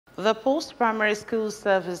The Post-Primary School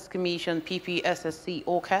Service Commission PPSSC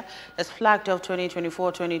OCA has flagged off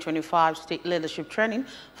 2024-2025 state leadership training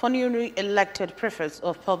for newly elected prefects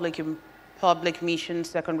of public mission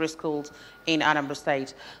secondary schools in Anambra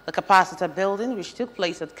State. The capacitor building, which took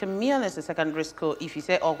place at Community Secondary School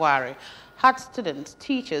Ifise Ogware, had students,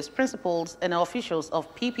 teachers, principals, and officials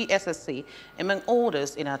of PPSSC, among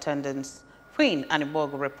others, in attendance. Queen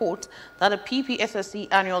Anibogo reports that the PPSSC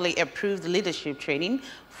annually approved leadership training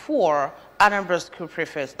for Anambra School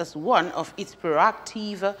prefects as one of its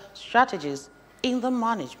proactive strategies in the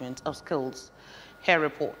management of schools. Her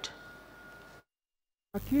report.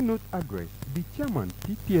 A keynote address, the chairman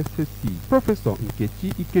PPSSC, Professor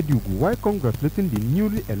Nkechi Ikedugu, while congratulating the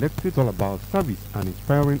newly elected, all about service and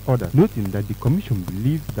inspiring others, noting that the commission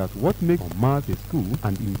believes that what makes or mars a school,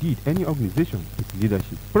 and indeed any organization, is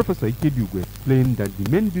leadership. Professor Ikedugu explained that the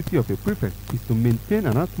main duty of a prefect is to maintain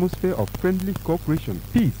an atmosphere of friendly cooperation,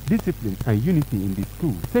 peace, discipline, and unity in the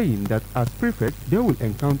school, saying that as prefects, they will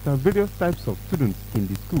encounter various types of students in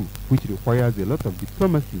the school, which requires a lot of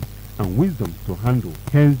diplomacy and wisdom to handle.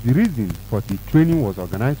 Hence the reason for the training was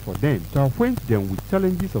organized for them, to acquaint them with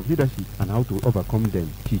challenges of leadership and how to overcome them.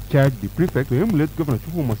 She charged the prefect to emulate Governor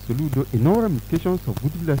Chukwuma Soludo in all ramifications of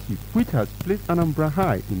good leadership, which has placed Anambra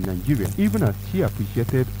high in Nigeria, even as she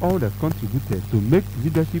appreciated all that contributed to make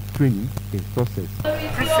leadership training a success.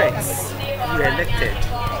 Prefects were elected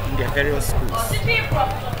in their various schools,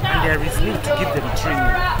 and there is need to give them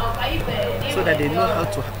training so that they know how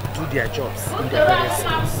to do their jobs in their various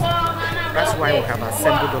schools. That's why we have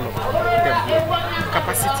assembled all of them here.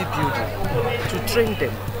 Capacity building, to train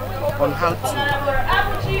them on how to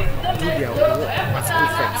do their work as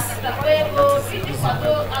prefects. That is the reason.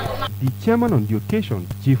 The chairman on the occasion,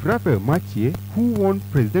 Chief Raphael Machie, who won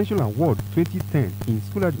Presidential Award 2010 in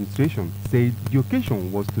school administration, said the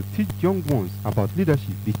occasion was to teach young ones about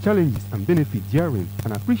leadership, the challenges and benefits therein,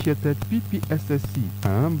 and appreciated PPSSC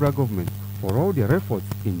and Anambra government for all their efforts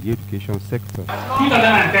in the education sector.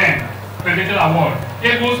 2010 Presidential Award,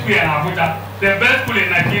 Ego School in Abuja, the best school in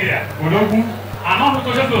Nigeria, Odogu, and not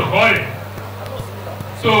to just to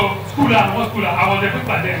so school and one school, I was a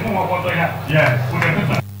principal there, no more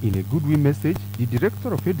yeah. In a goodwill message, the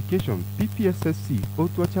Director of Education, PPSSC,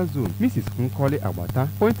 Otuacha Zone, Mrs. Nkole Abata,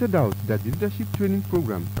 pointed out that the leadership training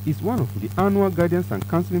program is one of the annual guidance and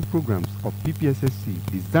counseling programs of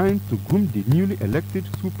PPSSC, designed to groom the newly elected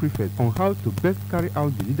school prefects on how to best carry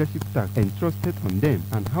out the leadership task entrusted on them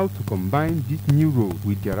and how to combine this new role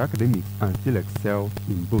with their academics and still excel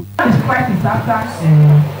in both. This crisis after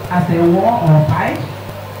as a war or fight,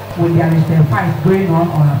 when there is a fight going on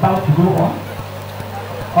or about to go on,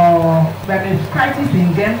 or when there's crisis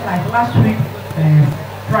in games like last week,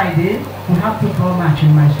 Friday, we have football match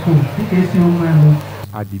in my school.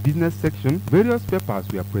 At the business section, various papers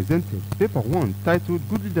were presented. Paper 1, titled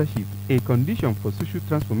Good Leadership, a Condition for Social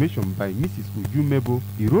Transformation by Mrs. Uju Mebo.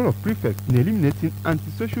 The role of prefect in eliminating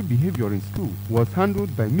antisocial behavior in school was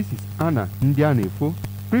handled by Mrs. Anna Ndianefo.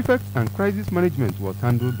 Prefects and crisis management was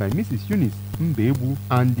handled by Mrs. Eunice Mbebu,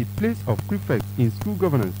 and the place of prefects in school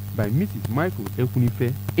governance by Mrs. Michael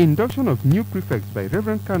Ekunife. Induction of new prefects by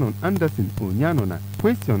Reverend Canon Anderson Onyanona.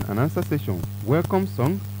 Question and answer session, welcome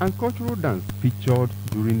song, and cultural dance featured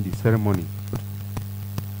during the ceremony.